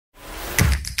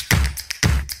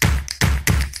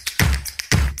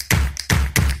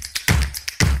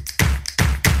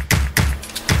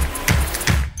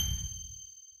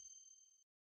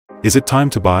Is it time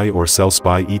to buy or sell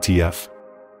SPY ETF?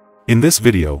 In this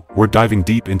video, we're diving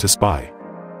deep into SPY.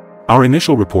 Our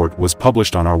initial report was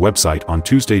published on our website on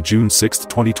Tuesday, June 6,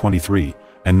 2023,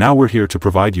 and now we're here to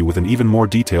provide you with an even more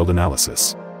detailed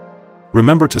analysis.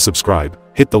 Remember to subscribe,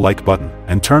 hit the like button,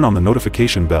 and turn on the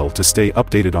notification bell to stay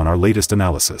updated on our latest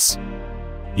analysis.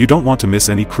 You don't want to miss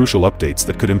any crucial updates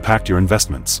that could impact your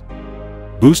investments.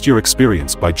 Boost your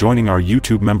experience by joining our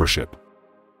YouTube membership.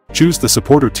 Choose the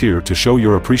supporter tier to show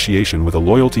your appreciation with a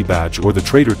loyalty badge, or the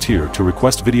trader tier to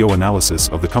request video analysis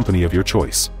of the company of your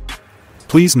choice.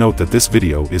 Please note that this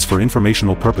video is for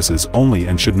informational purposes only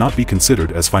and should not be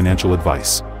considered as financial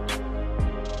advice.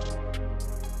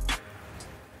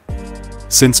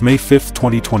 Since May 5,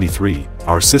 2023,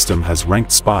 our system has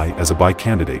ranked SPY as a buy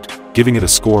candidate, giving it a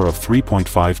score of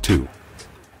 3.52.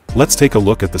 Let's take a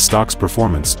look at the stock's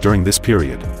performance during this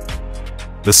period.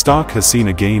 The stock has seen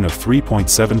a gain of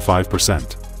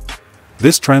 3.75%.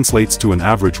 This translates to an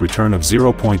average return of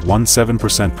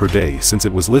 0.17% per day since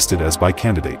it was listed as buy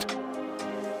candidate.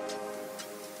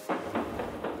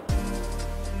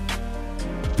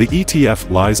 The ETF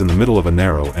lies in the middle of a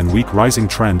narrow and weak rising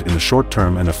trend in the short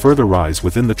term, and a further rise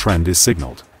within the trend is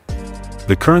signaled.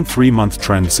 The current 3-month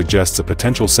trend suggests a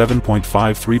potential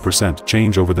 7.53%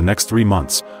 change over the next 3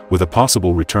 months, with a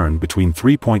possible return between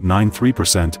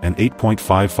 3.93% and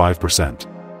 8.55%.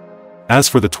 As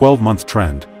for the 12-month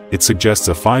trend, it suggests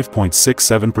a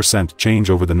 5.67%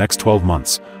 change over the next 12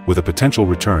 months, with a potential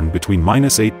return between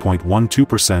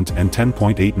 -8.12% and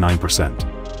 10.89%.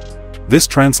 This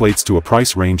translates to a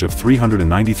price range of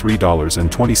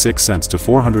 $393.26 to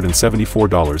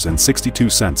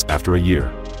 $474.62 after a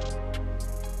year.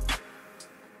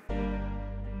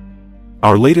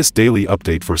 Our latest daily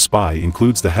update for SPY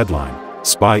includes the headline,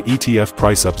 SPY ETF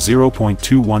price up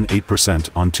 0.218%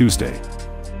 on Tuesday.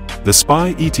 The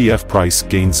SPY ETF price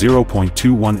gained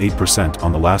 0.218%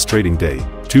 on the last trading day,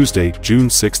 Tuesday,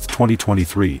 June 6,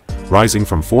 2023, rising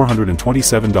from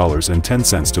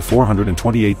 $427.10 to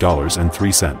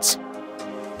 $428.03.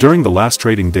 During the last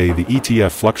trading day, the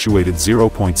ETF fluctuated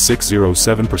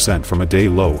 0.607% from a day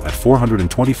low at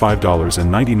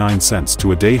 $425.99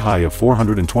 to a day high of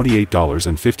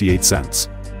 $428.58.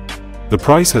 The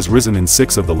price has risen in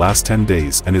 6 of the last 10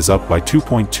 days and is up by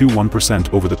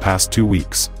 2.21% over the past 2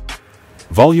 weeks.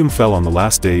 Volume fell on the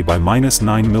last day by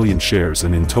 -9 million shares,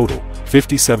 and in total,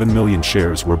 57 million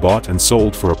shares were bought and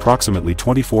sold for approximately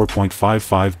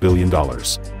 $24.55 billion.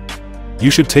 You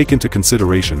should take into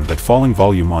consideration that falling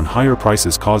volume on higher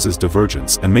prices causes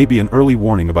divergence and may be an early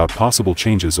warning about possible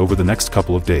changes over the next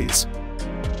couple of days.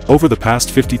 Over the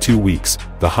past 52 weeks,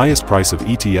 the highest price of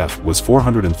ETF was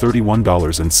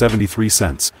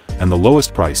 $431.73, and the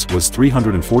lowest price was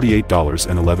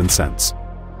 $348.11.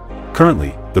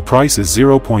 Currently, the price is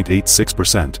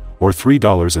 0.86%, or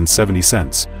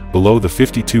 $3.70, below the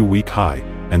 52-week high,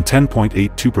 and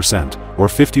 10.82%, or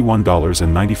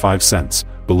 $51.95,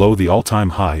 below the all-time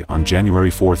high on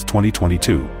January 4,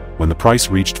 2022, when the price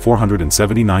reached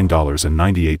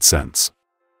 $479.98.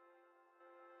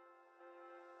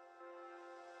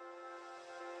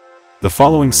 The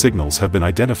following signals have been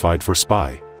identified for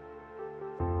SPY.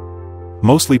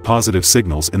 Mostly positive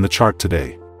signals in the chart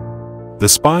today. The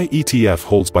SPY ETF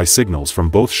holds buy signals from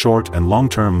both short and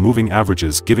long-term moving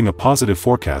averages, giving a positive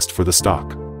forecast for the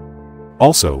stock.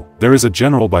 Also, there is a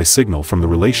general buy signal from the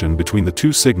relation between the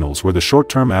two signals, where the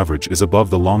short-term average is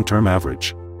above the long-term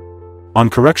average. On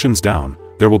corrections down,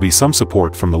 there will be some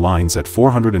support from the lines at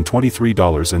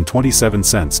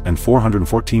 $423.27 and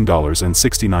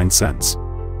 $414.69.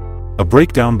 A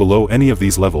breakdown below any of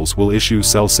these levels will issue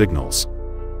sell signals.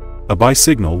 A buy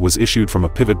signal was issued from a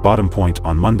pivot bottom point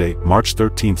on Monday, March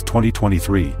 13,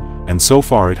 2023, and so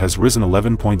far it has risen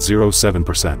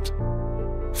 11.07%.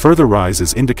 Further rise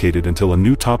is indicated until a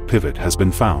new top pivot has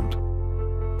been found.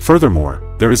 Furthermore,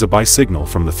 there is a buy signal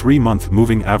from the 3-month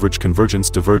moving average convergence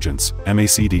divergence,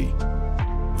 MACD.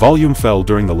 Volume fell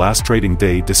during the last trading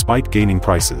day despite gaining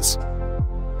prices.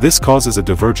 This causes a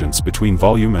divergence between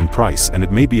volume and price, and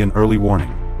it may be an early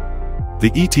warning.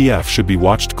 The ETF should be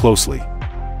watched closely.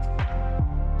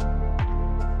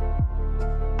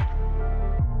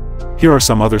 Here are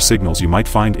some other signals you might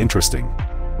find interesting.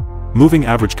 Moving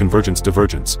average convergence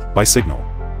divergence, buy signal.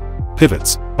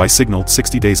 Pivots, buy signaled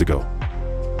 60 days ago.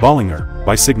 Bollinger,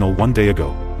 buy signal 1 day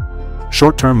ago.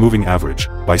 Short-term moving average,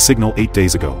 buy signal 8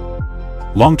 days ago.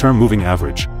 Long-term moving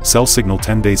average, sell signal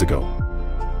 10 days ago.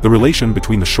 The relation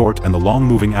between the short and the long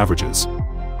moving averages.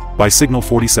 Buy signal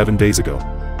 47 days ago.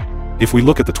 If we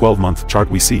look at the 12-month chart,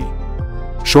 we see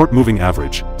short moving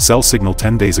average, sell signal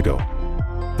 10 days ago.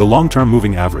 The long-term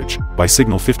moving average, buy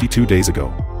signal 52 days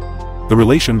ago. the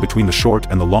relation between the short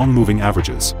and the long moving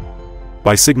averages.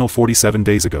 Buy signal 47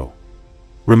 days ago.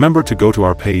 Remember to go to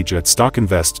our page at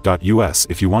StockInvest.us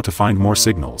if you want to find more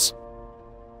signals.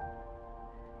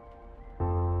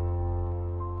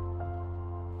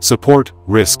 Support,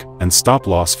 risk, and stop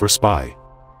loss for SPY.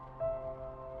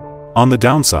 On the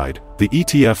downside, the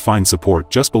ETF finds support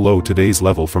just below today's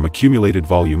level from accumulated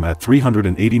volume at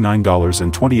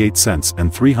 $389.28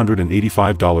 and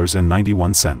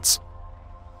 $385.91.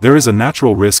 There is a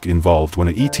natural risk involved when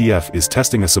an ETF is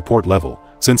testing a support level,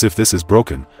 since if this is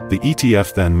broken, the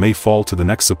ETF then may fall to the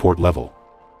next support level.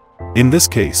 In this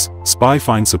case, SPY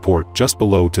finds support just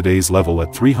below today's level at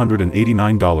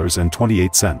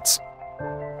 $389.28.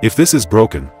 If this is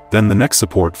broken, then the next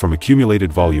support from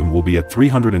accumulated volume will be at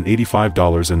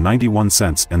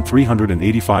 $385.91 and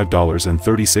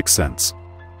 $385.36.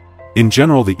 In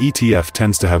general, the ETF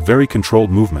tends to have very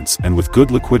controlled movements, and with good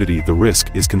liquidity the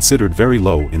risk is considered very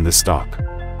low in this stock.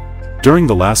 During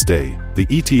the last day, the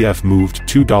ETF moved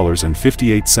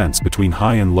 $2.58 between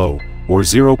high and low, or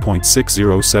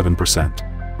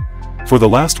 0.607%. For the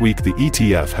last week the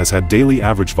ETF has had daily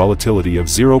average volatility of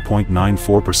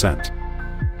 0.94%.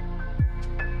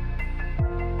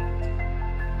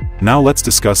 Now let's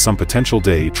discuss some potential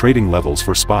day trading levels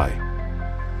for SPY.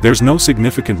 There's no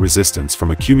significant resistance from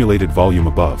accumulated volume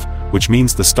above, which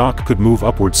means the stock could move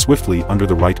upward swiftly under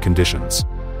the right conditions.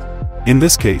 In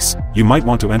this case, you might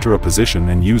want to enter a position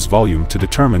and use volume to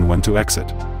determine when to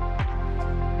exit.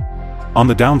 On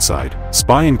the downside,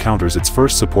 SPY encounters its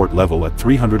first support level at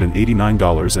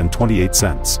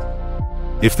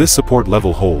 $389.28. If this support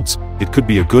level holds, it could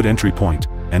be a good entry point,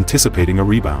 anticipating a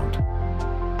rebound.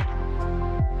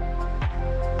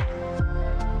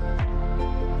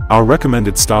 Our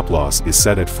recommended stop loss is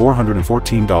set at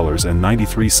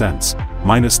 $414.93,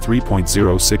 minus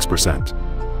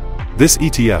 3.06%. This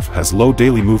ETF has low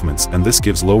daily movements and this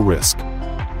gives low risk.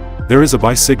 There is a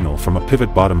buy signal from a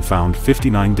pivot bottom found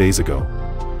 59 days ago.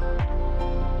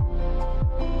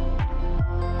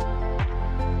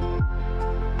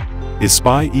 Is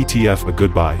SPY ETF a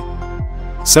good buy?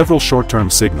 Several short-term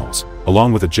signals,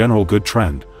 along with a general good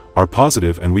trend, are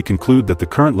positive, and we conclude that the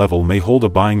current level may hold a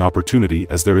buying opportunity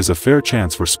as there is a fair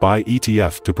chance for SPY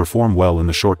ETF to perform well in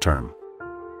the short term.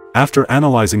 After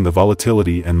analyzing the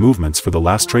volatility and movements for the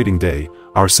last trading day,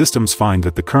 our systems find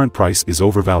that the current price is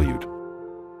overvalued.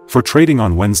 For trading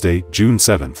on Wednesday, June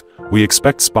 7th, we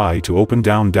expect SPY to open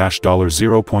down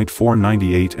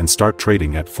 $0.498 and start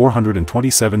trading at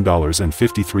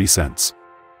 $427.53.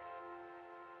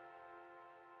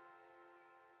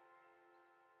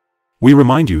 We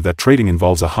remind you that trading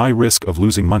involves a high risk of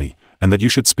losing money, and that you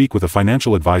should speak with a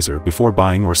financial advisor before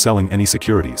buying or selling any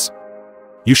securities.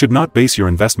 You should not base your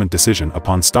investment decision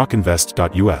upon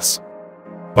StockInvest.us.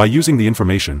 By using the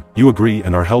information, you agree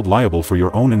and are held liable for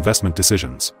your own investment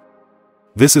decisions.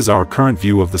 This is our current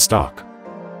view of the stock.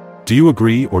 Do you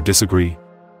agree or disagree?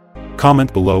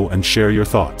 Comment below and share your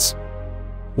thoughts.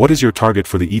 What is your target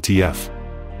for the ETF?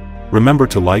 Remember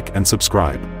to like and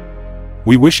subscribe.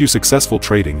 We wish you successful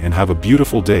trading and have a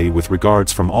beautiful day with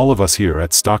regards from all of us here at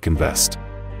StockInvest.